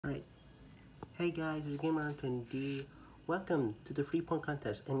Alright, hey guys, it's Gamer20D. Welcome to the free point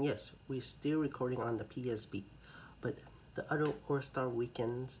contest. And yes, we're still recording on the PSP, but the other All-Star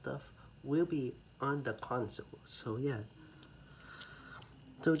Weekend stuff will be on the console. So yeah,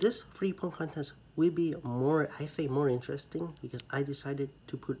 so this free point contest will be more, I think, more interesting because I decided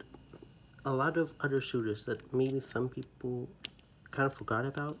to put a lot of other shooters that maybe some people kind of forgot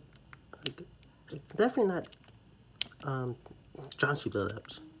about. Definitely not John C.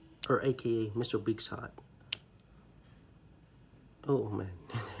 Billups, or aka Mr. Big Shot. Oh man.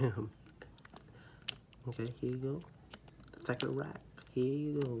 Okay, here you go. The second rack. Here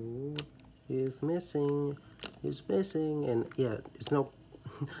you go. He's missing. He's missing. And yeah, it's no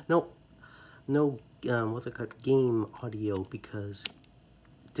no what's it called, game audio, because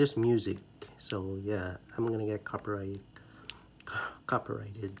there's music. So yeah, I'm gonna get copyrighted.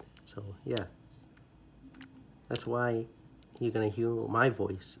 So yeah. That's why you're gonna hear my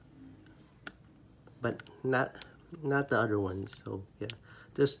voice. But not the other ones. So yeah.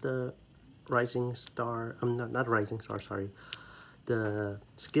 Just the Rising Star, not Rising Star, sorry. The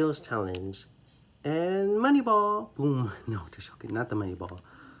Skills Challenge and Moneyball. Boom. No, just joking. Not the Moneyball.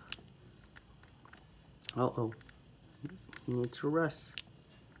 Uh-oh. You need to rush.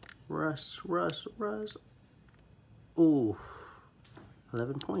 Rush. Ooh.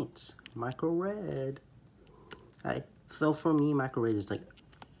 11 points. Micro Red. So for me, Micro Red is like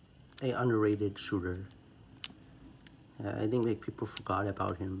a underrated shooter. I think like people forgot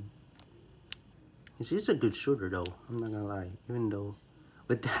about him. He's a good shooter though, I'm not gonna lie, even though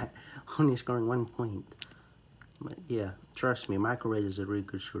with that only scoring 1 point. But yeah, trust me, Micro Red is a really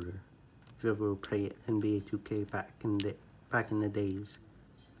good shooter. If you ever played NBA 2K back in the days.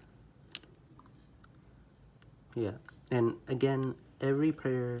 Yeah, and again, every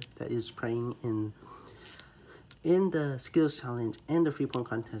player that is playing in the skills challenge and the free point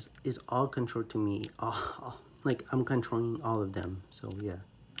contest is all controlled to me. Like I'm controlling all of them. So yeah.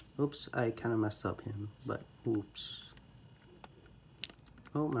 Oops, I kind of messed up him, but oops.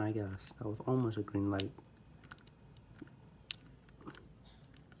 Oh my gosh, that was almost a green light.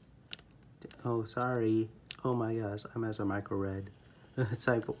 Oh, sorry. Oh my gosh, I'm as a Micro Red. It's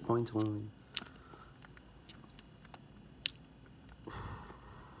 5 points only.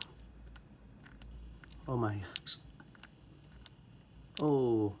 Oh my gosh.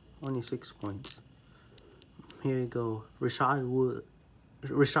 Oh, only 6 points. Here you go. Rashard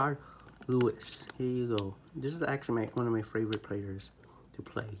Lewis. Here you go. This is actually one of my favorite players to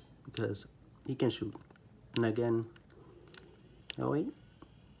play because he can shoot. And again, oh wait,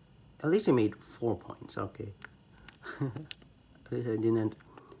 at least he made 4 points. Okay. At least I didn't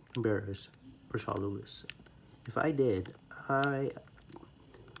embarrass Rashard Lewis. If I did,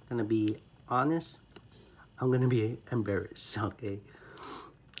 gonna be honest, I'm gonna be embarrassed. Okay.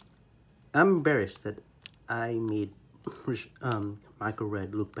 I'm embarrassed that I made Micro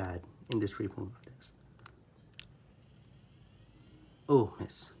Red look bad in this free point contest. Oh,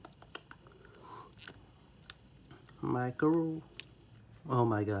 miss. Micro. Oh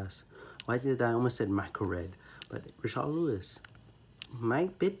my gosh. Why did I almost said Micro Red? But Rashard Lewis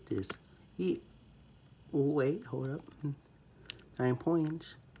might bit this. Oh, wait, hold up. 9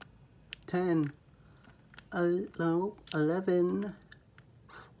 points. 10. 11.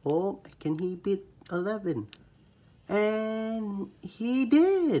 Oh, can he beat 11? And he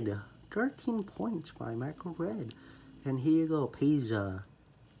did. 13 points by Micro Red. And here you go, Peja.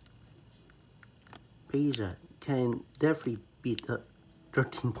 Peja can definitely beat the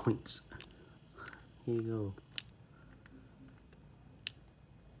 13 points. Here you go.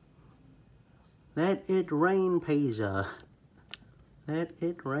 Let it rain, Peja. Let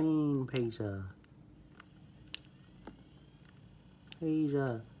it rain, Peja.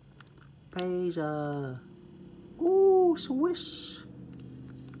 Peja. Ooh, swish.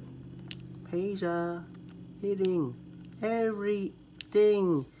 Peja hitting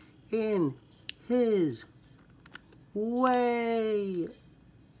everything in his way.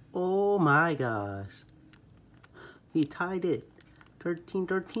 Oh my gosh. He tied it.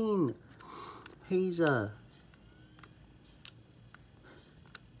 13-13. Peja.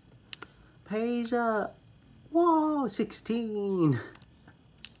 Whoa, 16.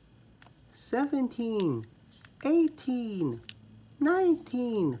 17. 18.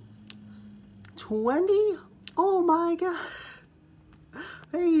 19. 20. Oh my god.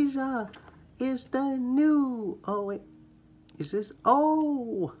 Peja is the new. Oh wait. Is this?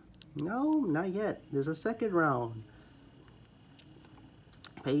 Oh. No, not yet. There's a second round.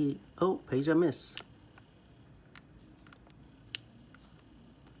 Peja miss.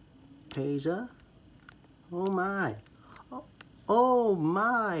 Peja. Oh my. Oh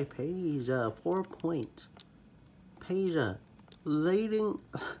my, Peja, 4 points. Peja, leading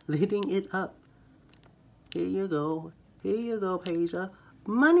it up. Here you go, Peja.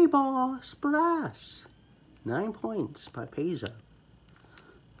 Moneyball, splash. 9 points by Peja.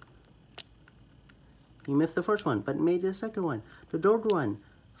 He missed the first one, but made the second one. The third one,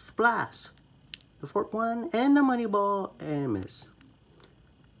 splash. The fourth one, and the money ball, and miss.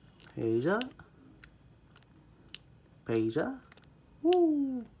 Peja.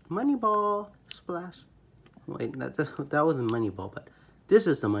 Woo! Money ball, splash. Wait, that was the money ball, but this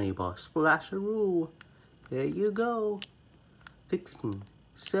is the money ball. Splasharoo. There you go. 16,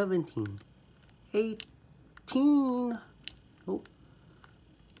 17, 18. Oh.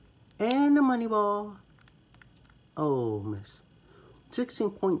 And the money ball. Oh, miss. 16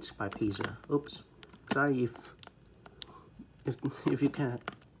 points by Peja. Oops. Sorry if you can't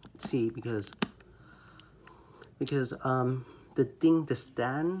see because the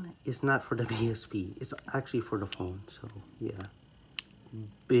stand is not for the PSP. It's actually for the phone. So yeah,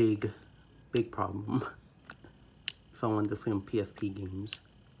 big problem. If I want to film PSP games.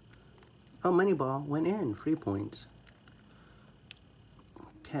 Oh, Moneyball went in. 3 points.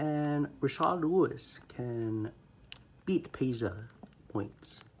 Can Rashard Lewis can beat Peja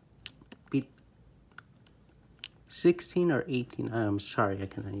points? Beat 16 or 18? I'm sorry, I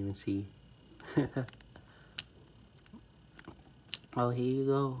cannot even see. Oh, here you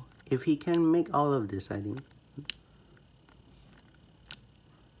go. If he can make all of this, I think.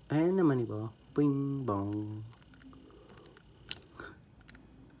 And the money ball. Bing bong.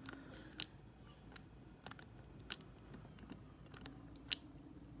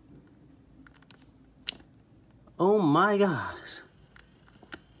 Oh my gosh.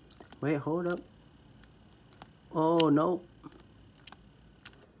 Wait, hold up. Oh, no.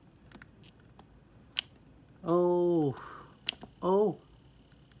 Oh.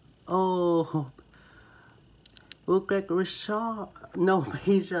 Look like Rashard. No,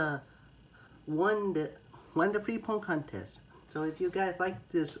 Peja won the free point contest. So if you guys like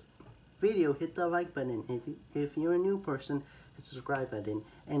this video, hit the like button. If you're a new person, hit the subscribe button.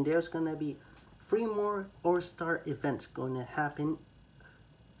 And there's gonna be 3 more All-Star events going to happen.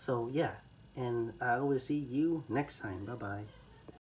 So yeah, and I will see you next time. Bye bye.